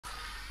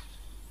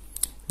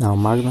Now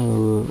Magna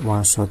will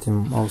one-shot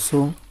him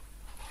also.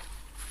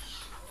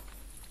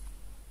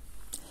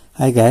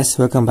 Hi guys,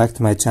 welcome back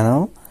to my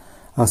channel.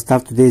 I'll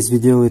start today's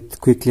video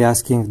with quickly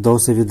asking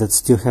those of you that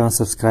still haven't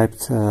subscribed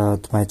to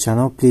my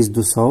channel, please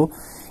do so.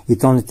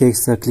 It only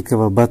takes a click of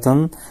a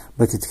button,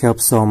 but it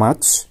helps so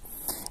much.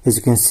 As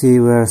you can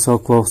see, we're so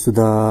close to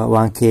the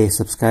 1K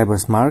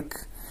subscribers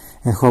mark,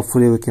 and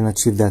hopefully we can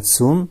achieve that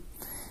soon.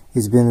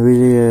 It's been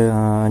really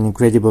an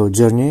incredible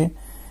journey,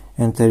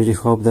 and I really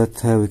hope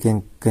that we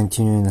can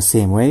continue in the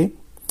same way.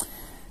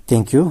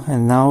 Thank you,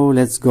 and now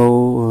let's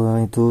go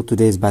into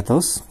today's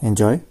battles.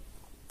 Enjoy.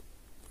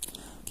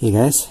 Okay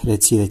guys,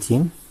 let's see the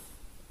team.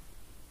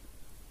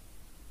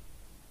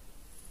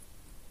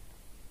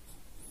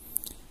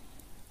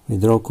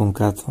 With Draco and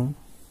Catron.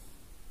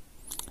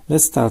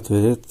 Let's start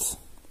with it.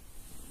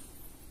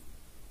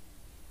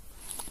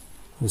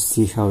 We'll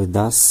see how it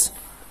does.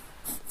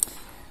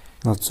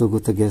 Not so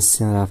good against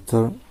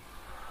MechaRaptor.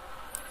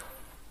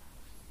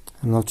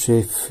 I'm not sure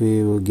if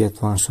we will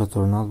get one shot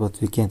or not, but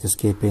we can't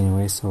escape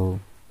anyway, so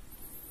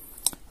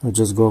we'll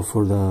just go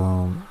for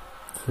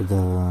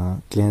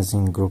the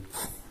cleansing group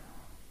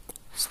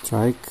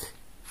strike.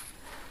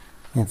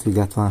 And we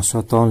got one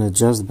shot only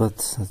just, but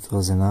that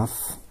was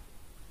enough.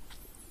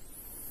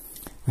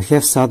 We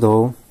have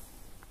Shadow.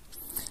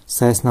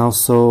 SAH is now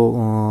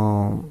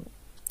so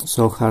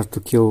hard to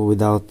kill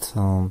without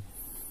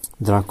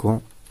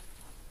Draco.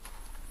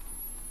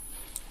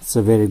 It's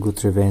a very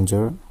good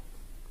revenger.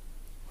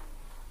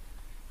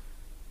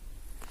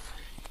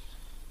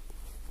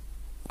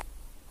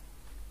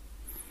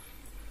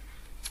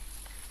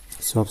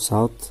 Swaps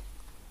out.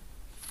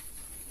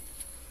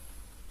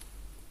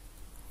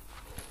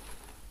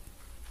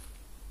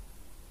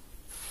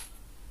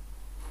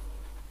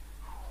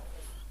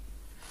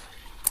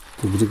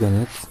 To brig on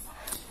it.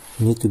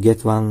 We need to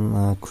get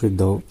one crit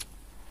though.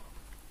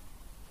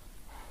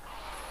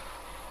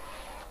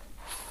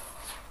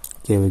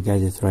 Okay, we got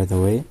it right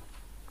away.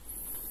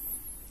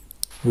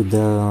 With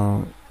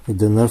the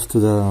nerf to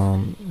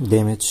the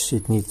damage,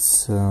 it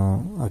needs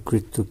a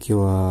crit to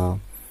kill a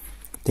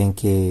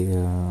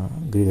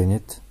 10k grid on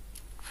it.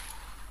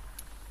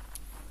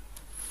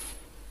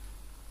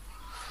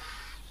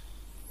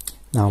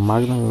 Now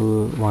Magna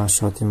will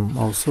one-shot him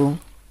also.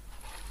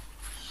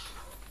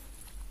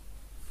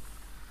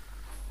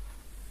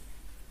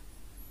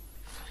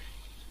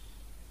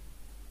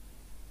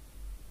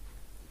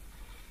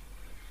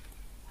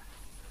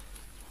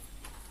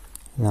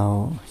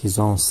 Now his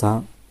own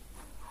SAH.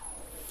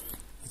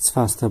 It's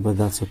faster, but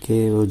that's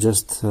okay. We'll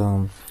just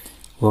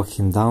walk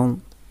him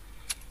down.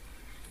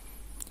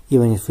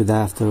 Even if we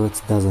die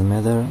afterwards, it doesn't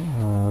matter.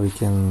 We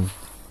can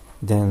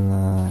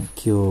then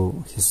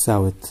kill his SAH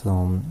with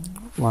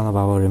one of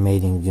our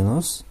remaining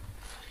dinos.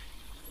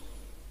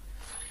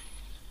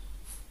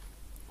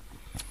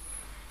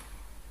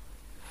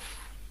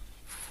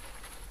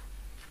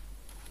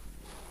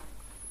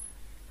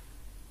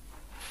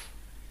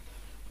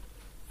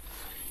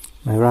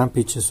 My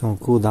rampage is on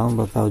cooldown,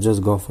 but I'll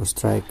just go for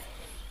strike.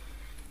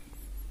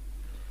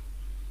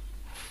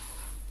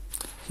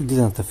 He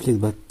didn't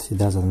afflict, but it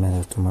doesn't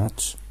matter too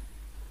much.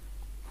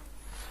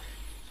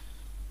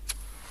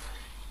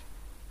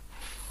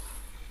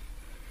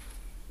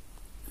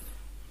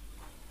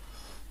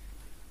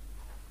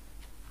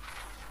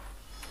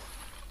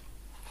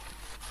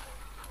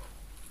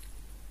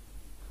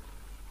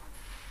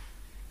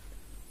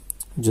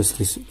 Just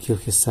kill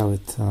his SAH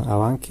with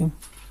Alanki.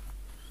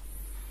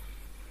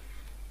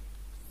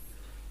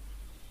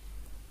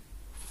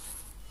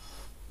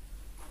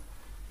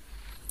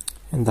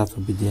 And that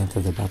will be the end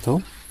of the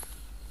battle.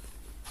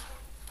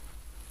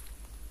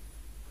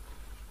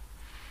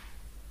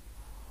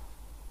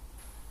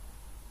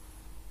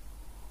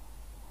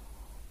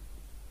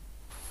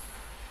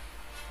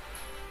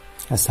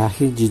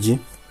 Asahi, GG.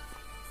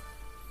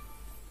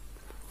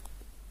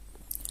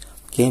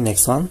 Okay,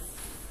 next one.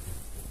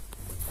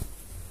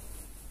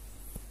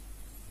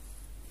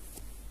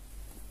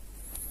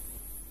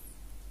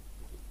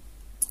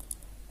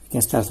 We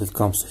can start with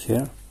Komsu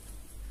here.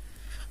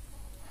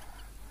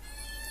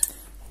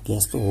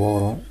 Against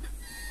Oro.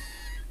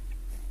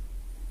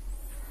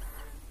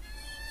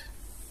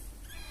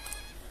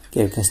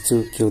 Okay, we can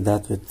still kill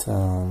that with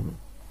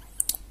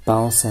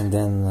bounce and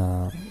then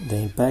the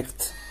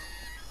impact.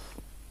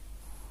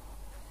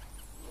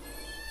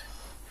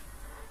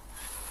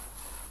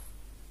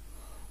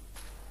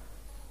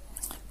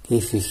 Okay,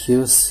 if he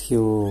heals, he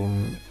will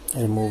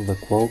remove the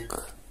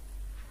cloak.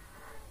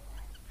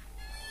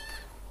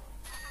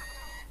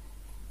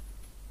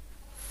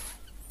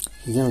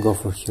 He didn't go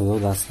for heal,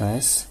 that's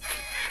nice.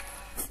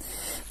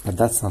 But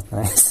that's not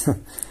nice.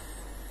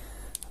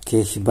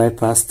 Okay, he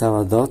bypassed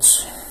our dodge.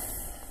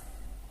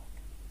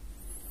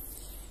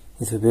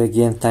 It will be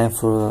again time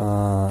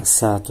for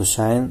SAH to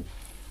shine.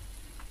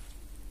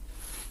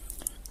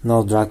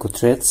 No Draco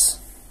threats.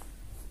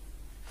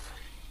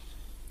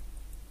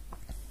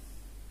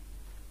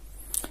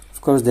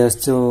 Of course, there are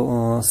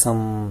still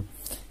some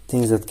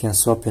things that can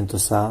swap into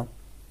SAH,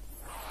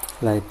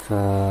 like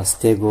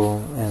Stego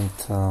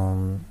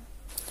and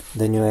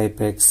the new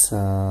Apex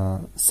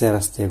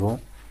Serra stable,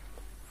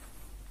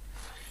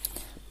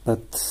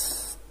 but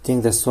I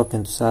think the swap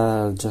into SAH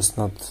are just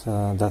not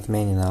that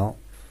many now.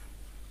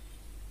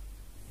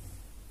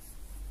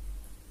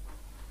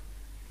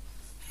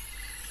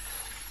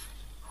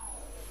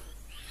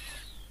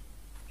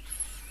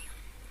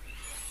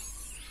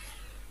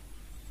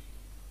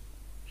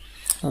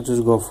 I'll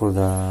just go for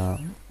the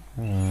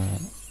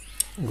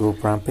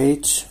group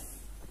rampage.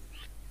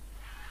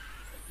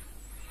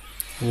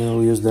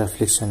 We'll use the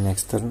affliction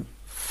next turn.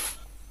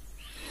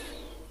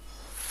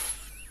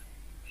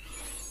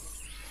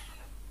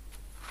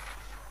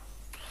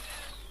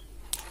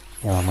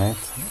 Yeah, mate.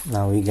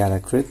 Now we got a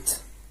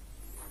crit.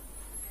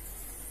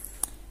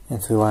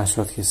 And we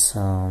one-shot his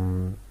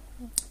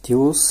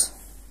tools.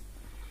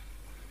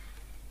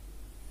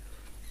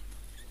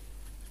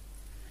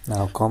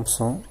 Now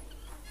Compson.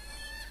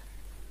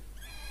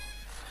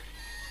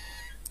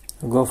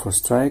 Go for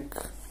strike.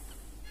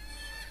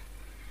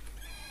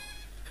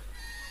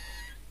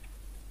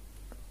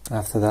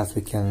 After that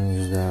we can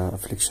use the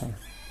affliction.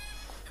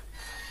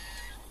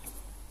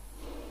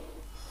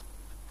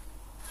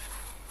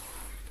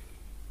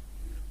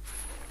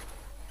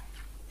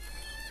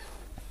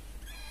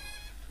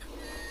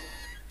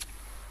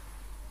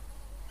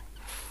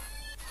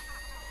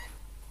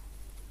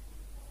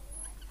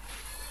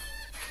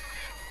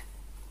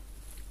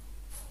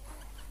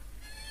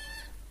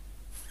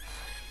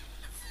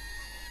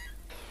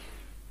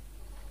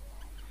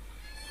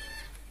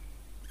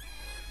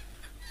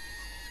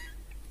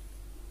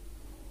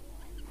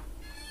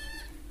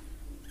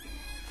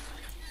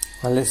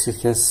 Unless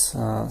he has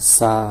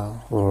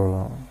SAH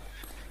or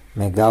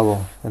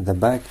Megalo at the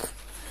back,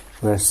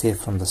 we are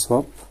safe from the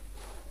swap.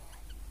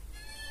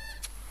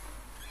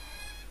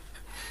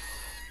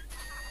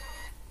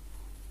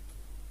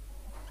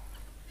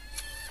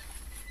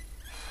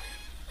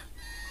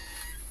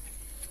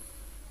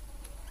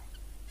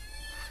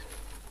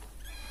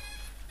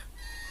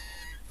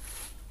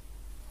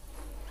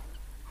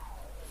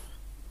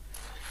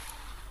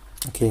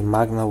 Okay,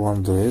 Magna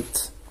won't do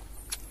it.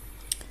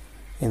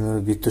 And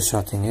we'll be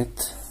two-shotting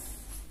it.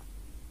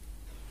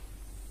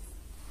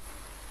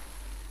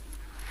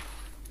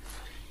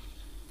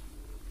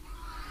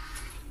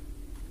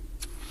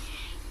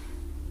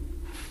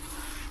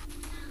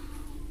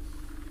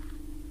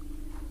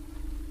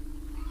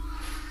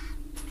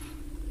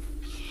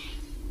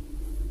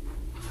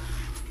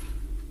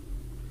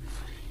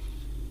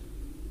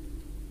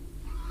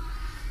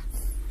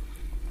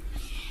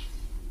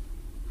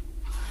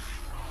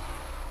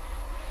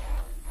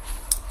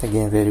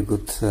 Again, very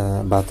good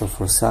battle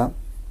for SAH,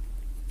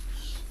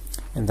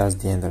 and that's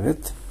the end of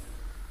it.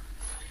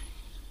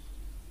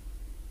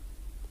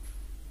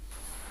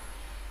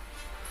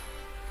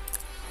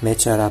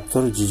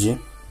 MechaRaptor, GG.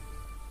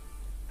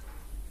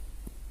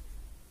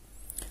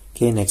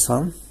 Okay, next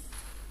one.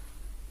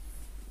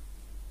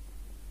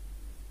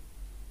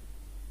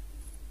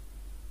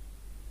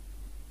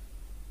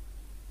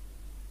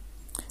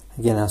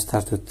 Again, I'll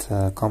start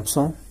with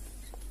Compson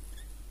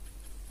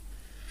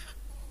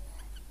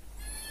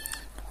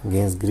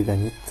against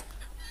Griganit.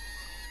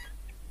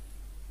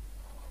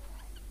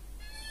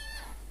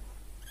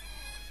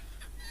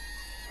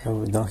 Well,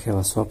 we don't have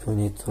a swap, we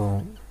need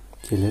to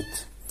kill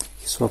it.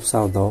 He swaps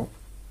out though.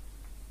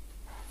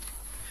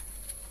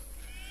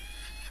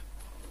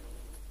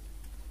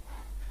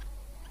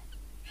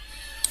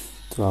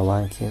 To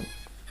Awanki.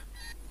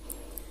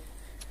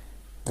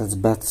 That's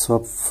bad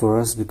swap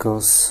for us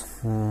because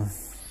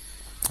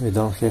we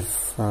don't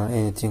have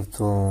anything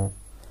to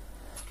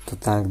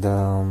tank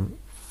the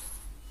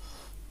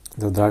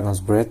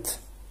Dragon's Breath,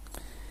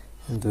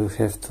 and we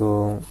have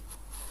to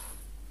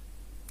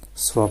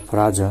swap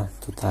Raja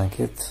to tank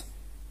it.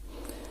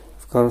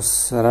 Of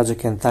course, Raja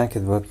can tank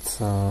it, but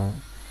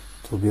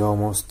it will be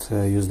almost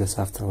useless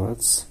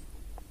afterwards.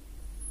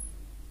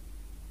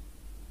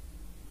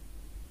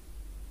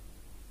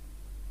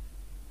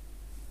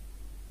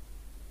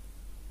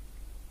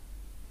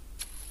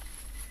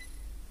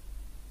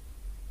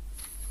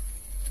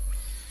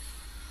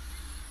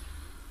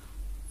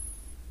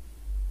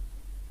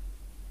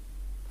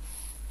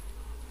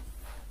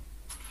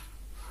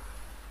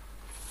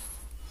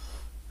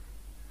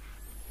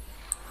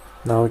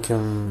 Now we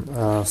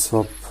can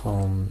swap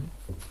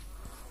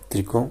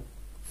Draco.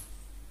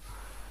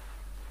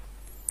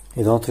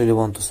 You don't really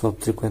want to swap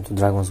Draco into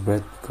Dragon's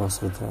Breath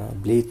because of the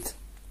bleed,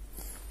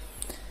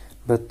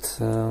 but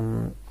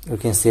you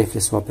can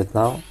safely swap it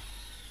now.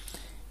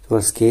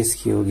 Worst case,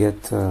 he will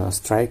get a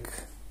strike.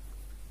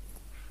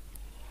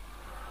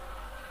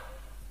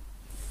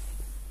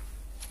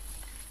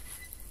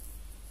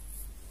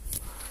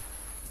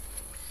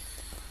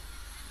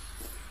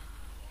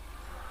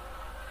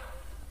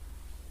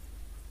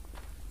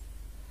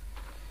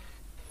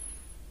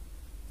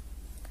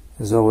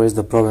 There's always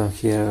the problem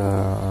here,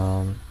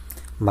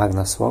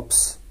 Magna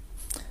swaps,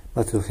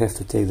 but we'll have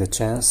to take the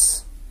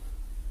chance,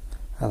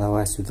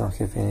 otherwise we don't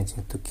have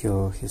anything to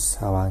kill his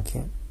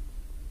Awanki.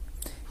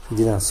 He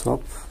didn't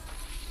swap,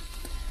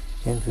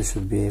 and we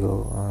should be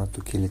able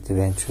to kill it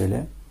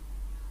eventually.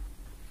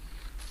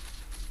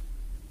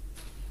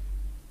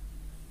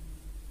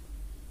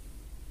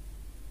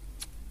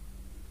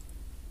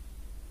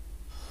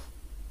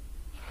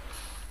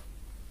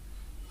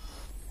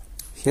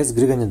 He has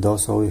Griganid though,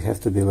 so we have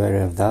to be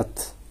wary of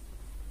that.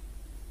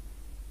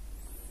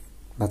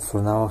 But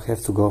for now I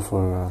have to go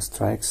for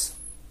strikes.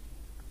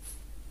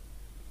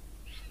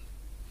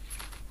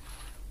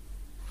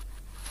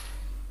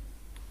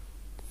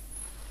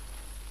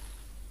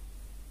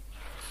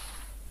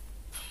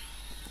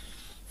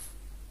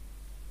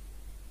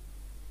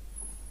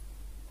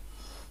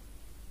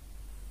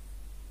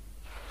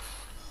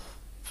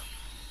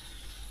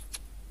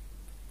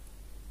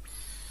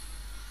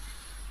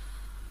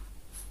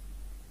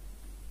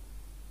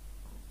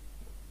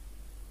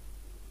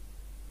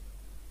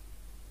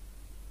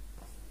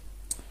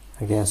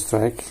 Again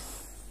strike.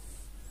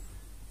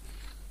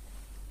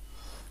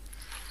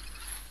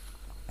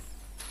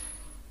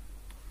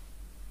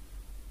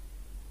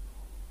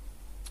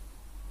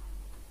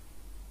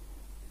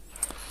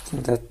 I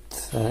think that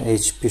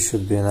HP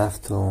should be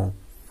enough to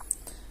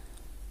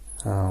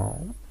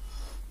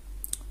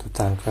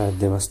tank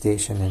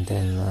devastation and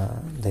then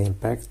the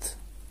impact.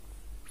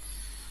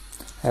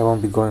 I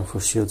won't be going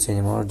for shields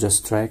anymore,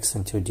 just strikes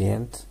until the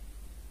end.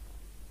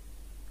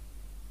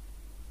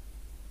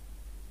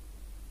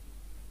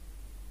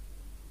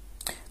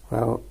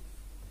 Well,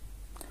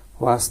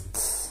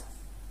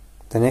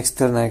 the next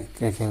turn I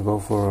can go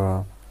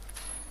for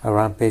a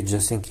rampage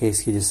just in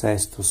case he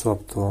decides to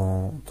swap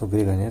to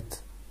Griganid.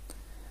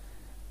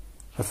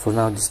 But for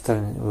now this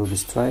turn will be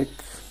strike.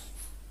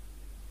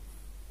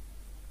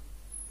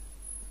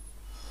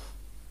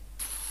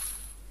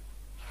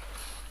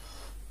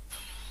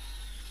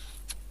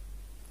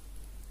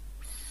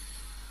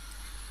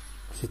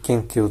 He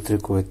can kill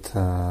Draco with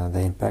the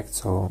impact,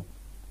 so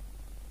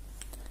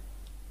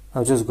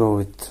I'll just go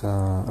with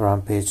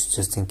rampage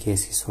just in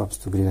case he swaps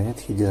to Griganid.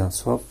 He didn't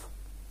swap,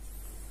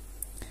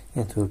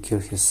 and we'll kill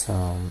his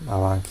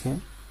Avanki.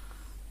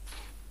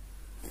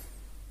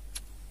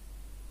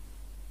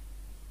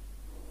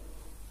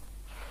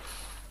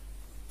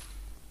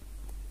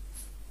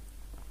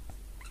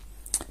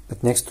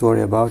 But next to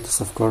worry about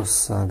is of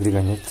course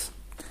Griganid.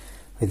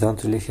 We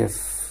don't really have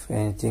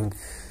anything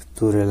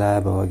too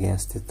reliable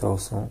against it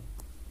also.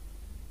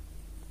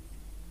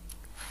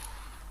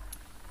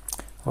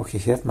 Oh, he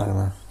had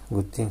Magna.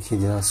 Good thing he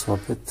didn't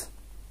swap it.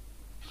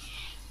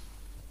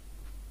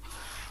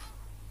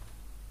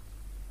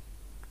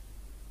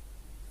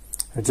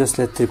 I'll just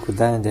let Draco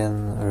die and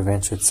then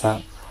revenge with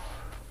SAH.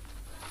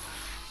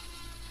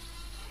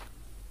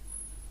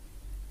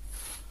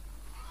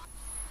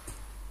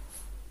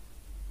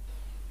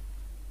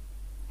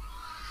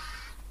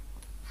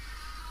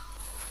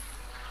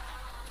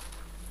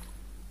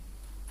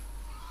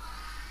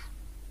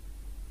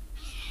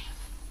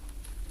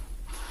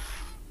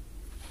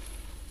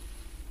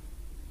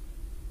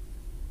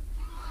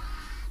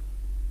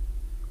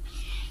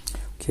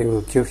 Okay,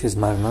 we'll kill his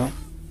Magna.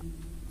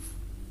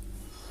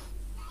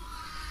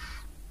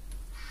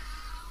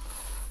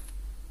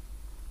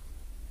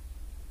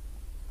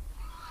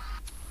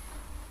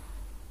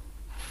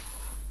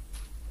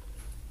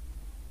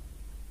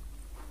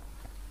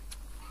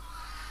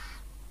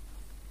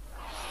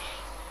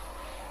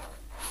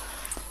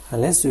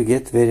 Unless you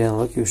get very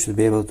unlucky, you should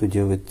be able to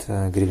deal with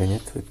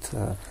Griganid with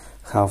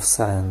half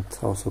SAH and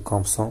also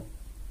Compson.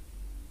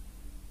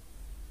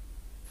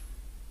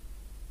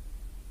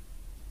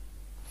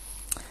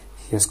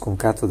 He has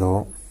Kunkato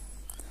though.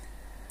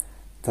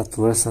 That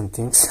worsens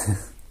things.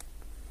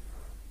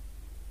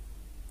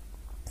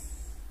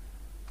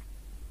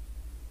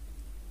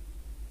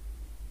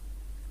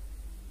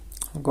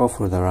 I'll go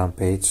for the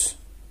rampage.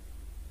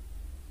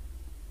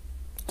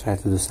 Try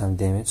to do some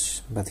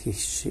damage, but he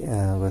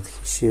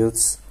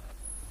shields.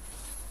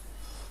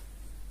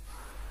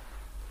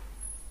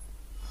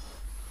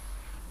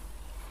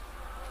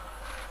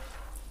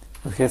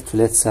 We have to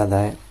let SAH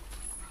die.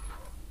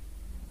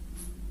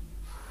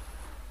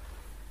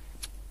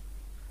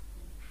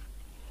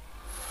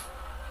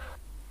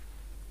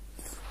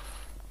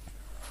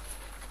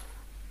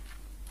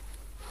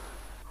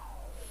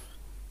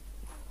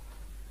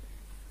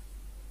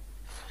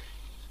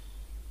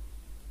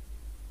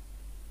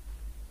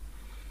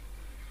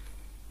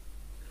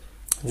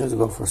 Just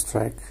go for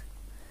strike.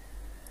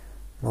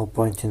 No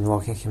point in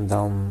walking him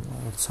down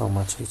with so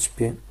much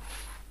HP.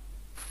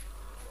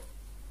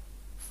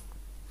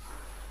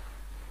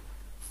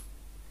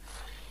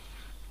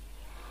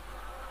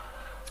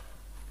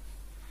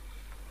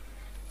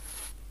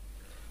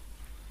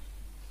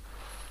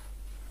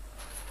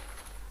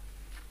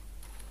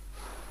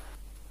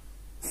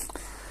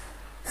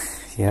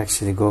 He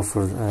actually went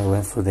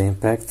for the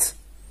impact.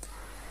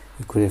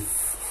 He could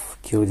have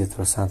killed it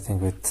or something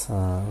with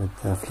the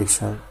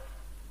affliction,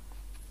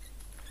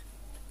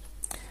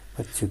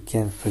 but you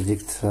can't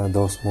predict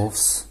those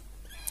moves.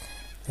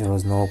 There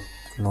was no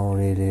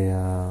really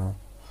a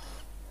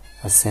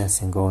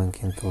sense in going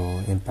into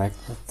impact,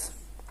 but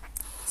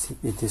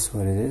it is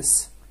what it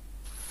is.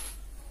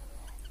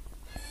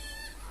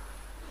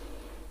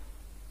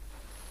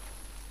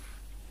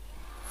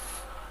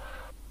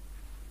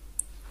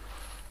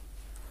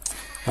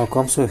 Now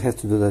Comso will have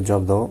to do the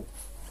job though.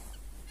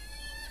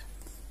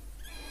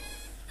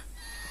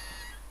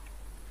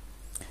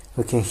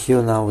 We can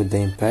heal now with the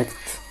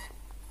impact.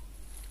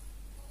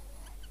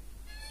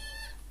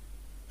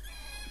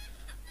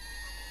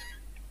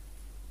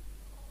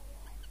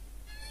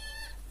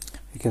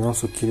 We can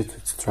also kill it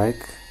with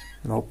strike.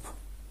 Nope.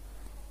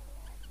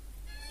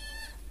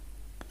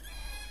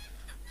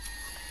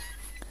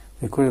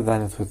 We could have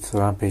done it with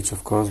rampage,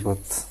 of course,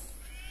 but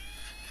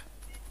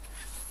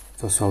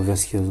it was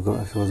obvious he was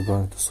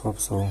going to swap,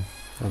 so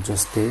I'll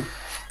just stay.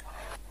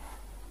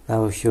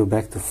 Now we'll heal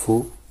back to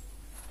full.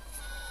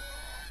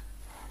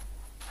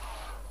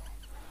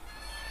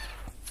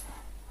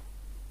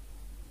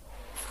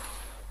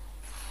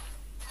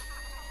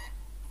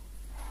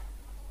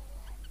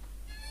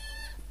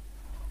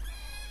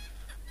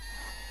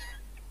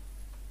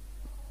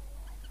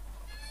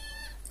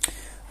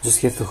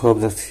 Just have to hope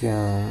that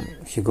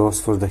he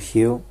goes for the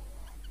heal,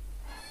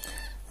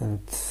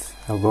 and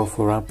I'll go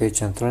for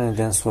rampage and turn and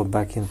then swap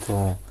back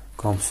into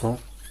Comso.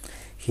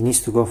 He needs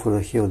to go for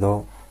the heal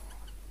though.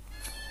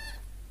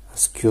 A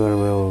skewer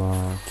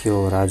will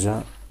kill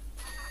Raja,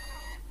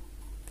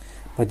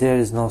 but there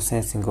is no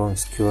sense in going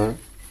skewer.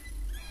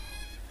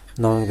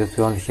 Knowing that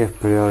we only have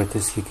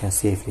priorities, he can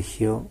safely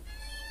heal.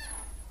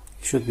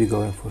 He should be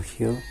going for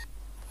heal.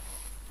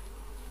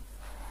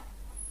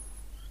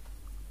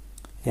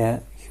 Yeah,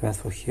 he went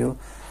for heal.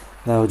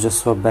 Now we'll just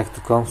swap back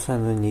to Comso,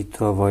 and we need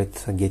to avoid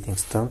getting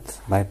stunned,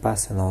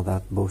 bypass and all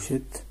that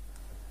bullshit.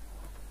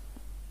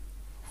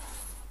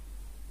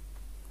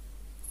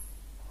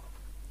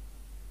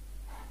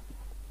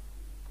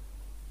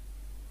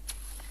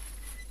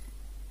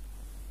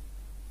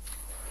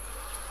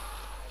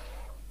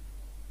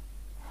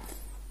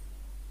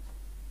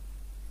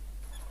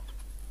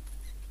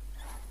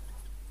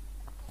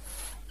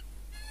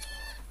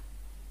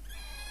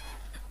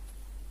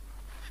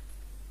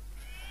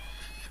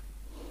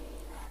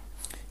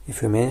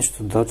 If we manage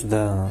to dodge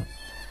the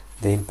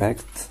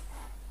impact,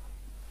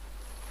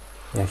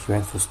 yeah, he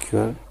went for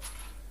skewer,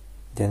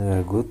 then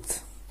we're good.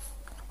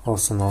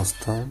 Also no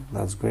stun,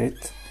 that's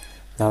great.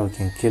 Now we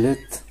can kill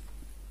it.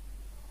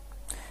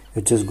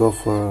 We just go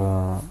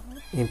for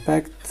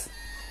impact,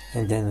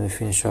 and then we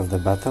finish off the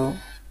battle.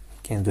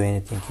 Can't do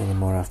anything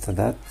anymore after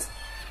that.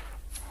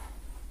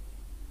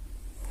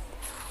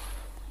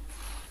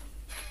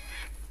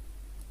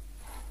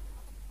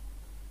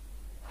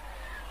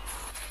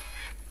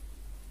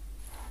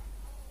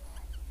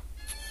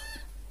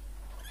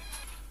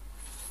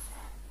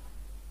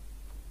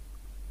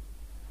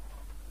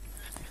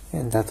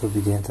 And that will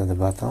be the end of the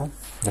battle.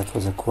 That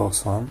was a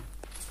close one.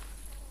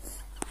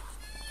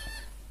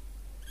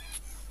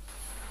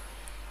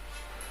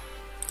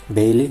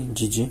 Bailey,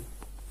 GG.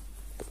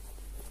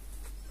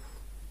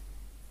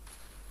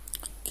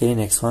 Okay,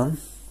 next one.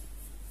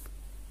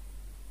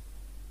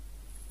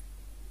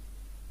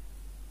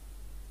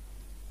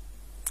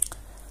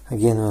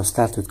 Again, we'll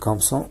start with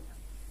Comso.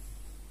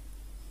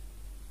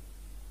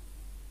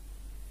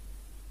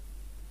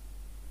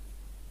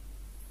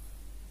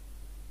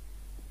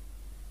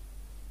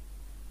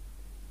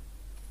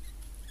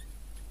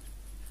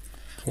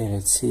 Okay,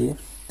 let's see.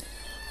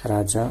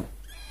 Raja,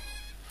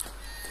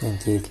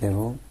 28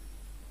 level.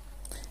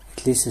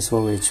 At least it's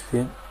low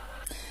HP,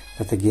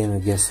 but again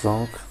we guessed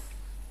wrong.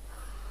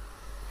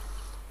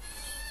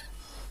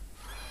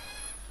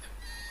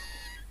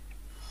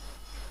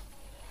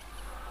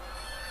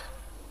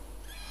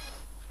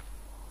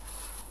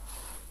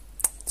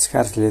 It's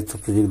hard really to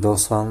predict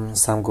those ones.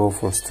 Some go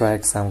for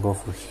strike, some go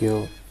for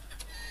heal.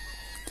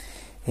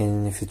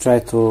 And if you try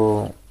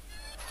to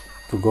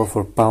go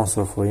for pounce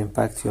or for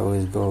impact, you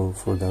always go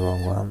for the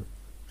wrong one.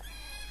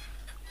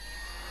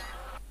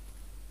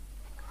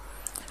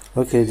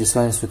 Okay, this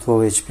one is with low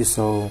HP,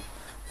 so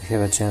we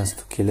have a chance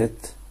to kill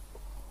it.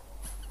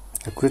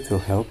 A crit will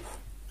help.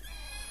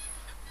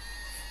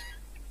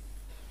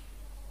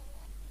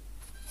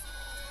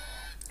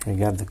 We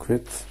got the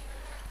crit.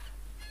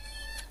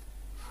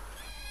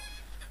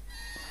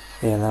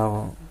 Yeah,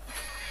 now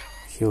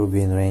he will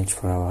be in range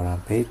for our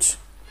rampage,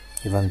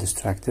 even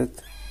distracted.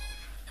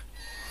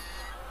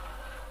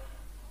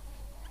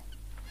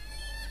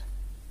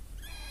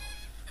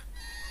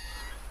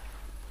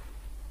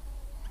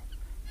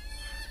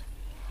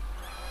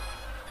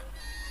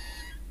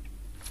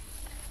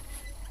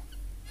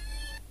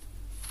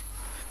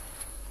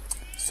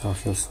 So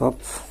he'll swap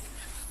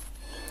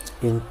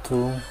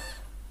into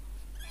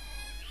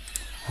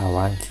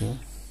Awanki.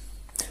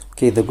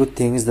 Okay, the good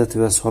thing is that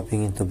we are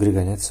swapping into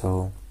Griganet,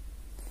 so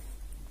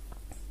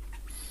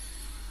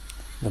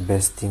the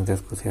best thing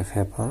that could have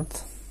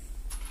happened.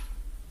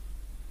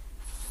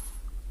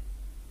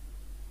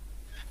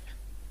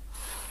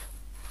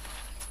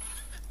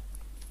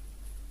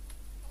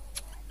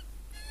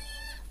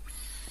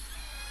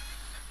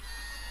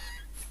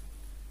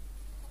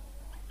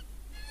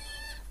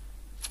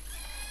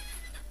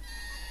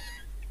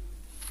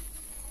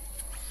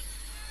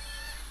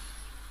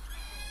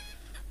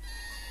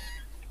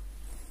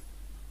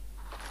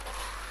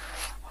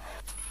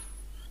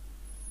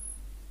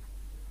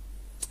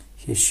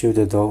 He's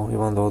shielded though,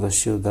 even though the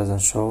shield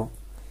doesn't show.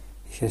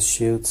 He has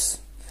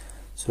shields,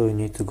 so we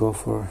need to go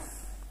for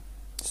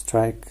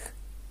strike.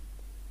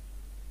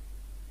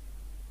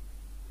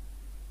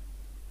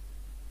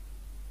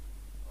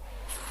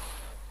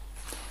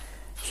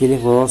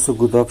 Healing was also a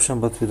good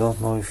option, but we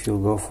don't know if he'll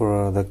go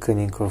for the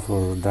cunning or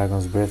for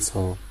dragon's breath,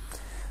 so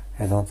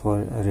I don't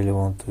really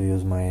want to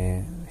use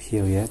my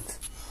heal yet.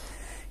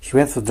 He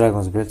went for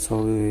dragon's breath,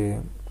 so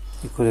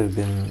he could have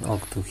been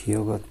up to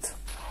heal, but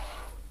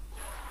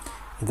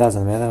it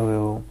doesn't matter.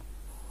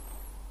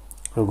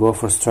 We'll go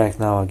for strike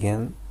now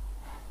again.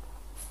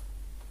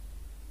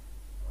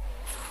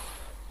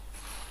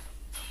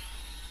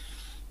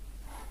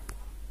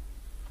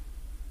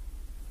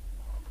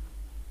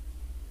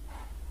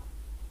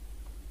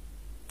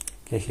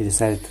 Okay, he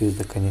decided to use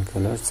the cunning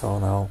alert, so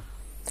now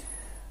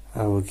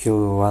I will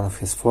kill one of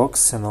his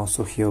fox and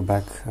also heal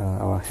back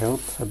our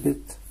health a bit.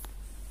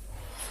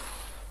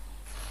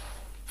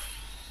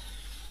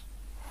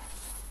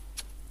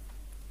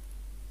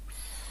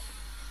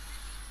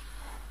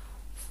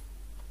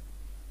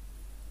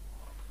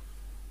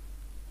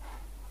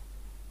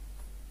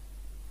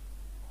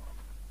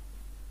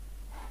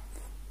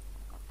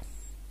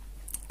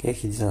 Okay,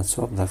 he didn't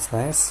swap, that's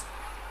nice.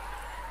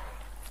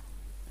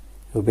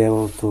 We'll be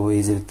able to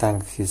easily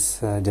tank his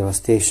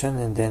devastation,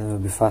 and then we'll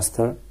be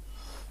faster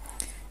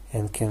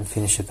and can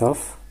finish it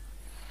off.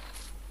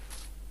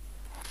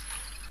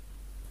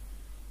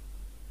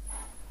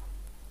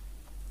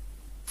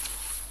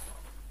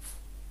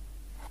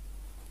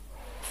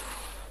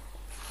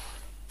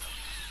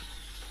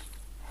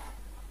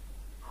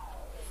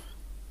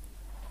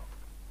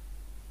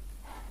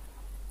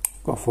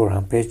 Go for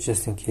rampage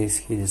just in case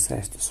he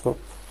decides to swap.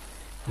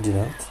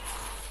 Didn't.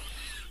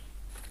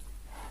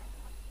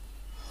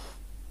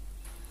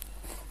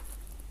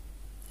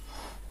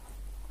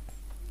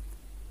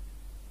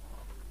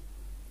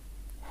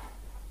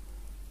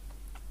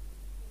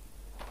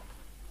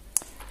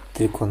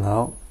 Draco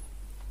now.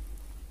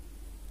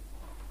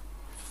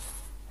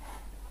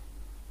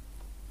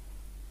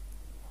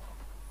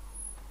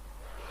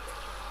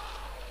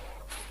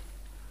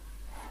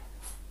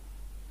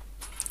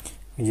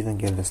 We didn't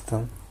get the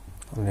stun,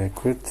 only a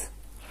crit.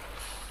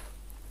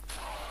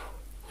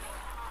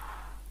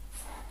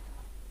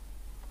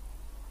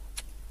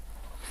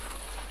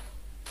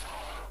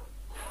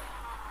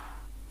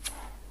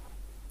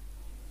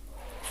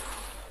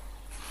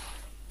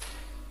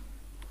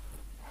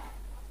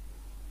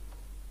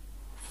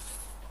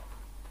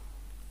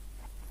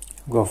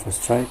 Go for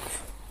strike.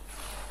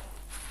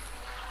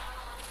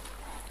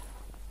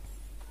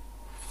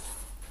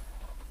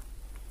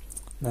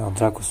 Now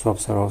Draco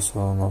swaps are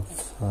also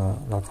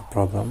not a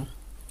problem.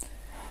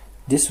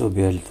 This will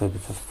be a little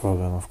bit of a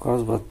problem, of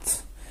course,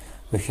 but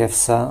we have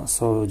SAH,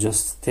 so we'll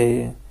just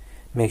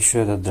make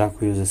sure that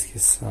Draco uses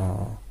his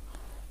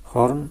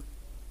horn.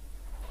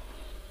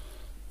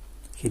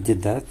 He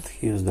did that,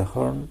 he used the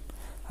horn.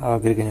 Our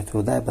Griganite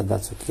will die, but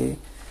that's okay.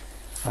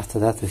 After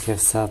that we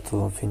have SAH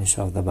to finish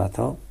off the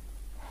battle.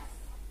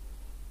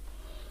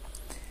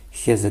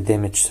 He has a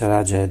damaged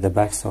Raja at the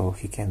back, so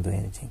he can't do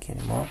anything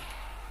anymore.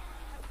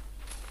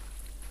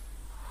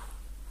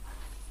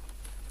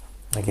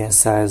 Again,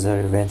 SAH is a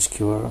revenge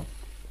cure.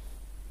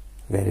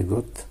 Very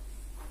good.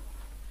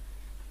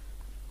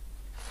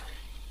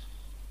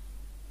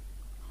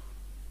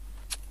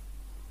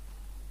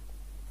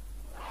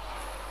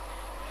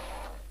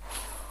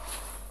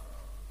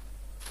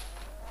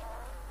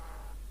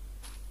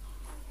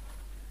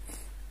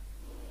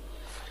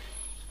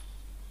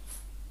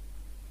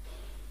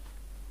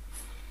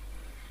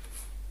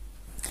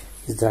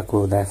 This Draco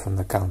will die from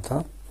the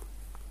counter.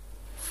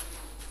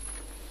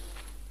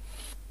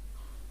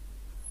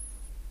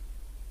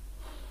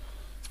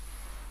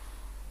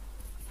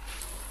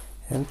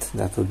 And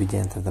that will be the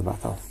end of the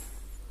battle.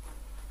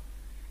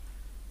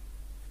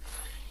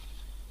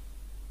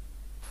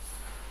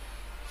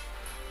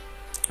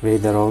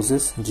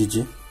 Vaderosses,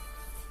 GG.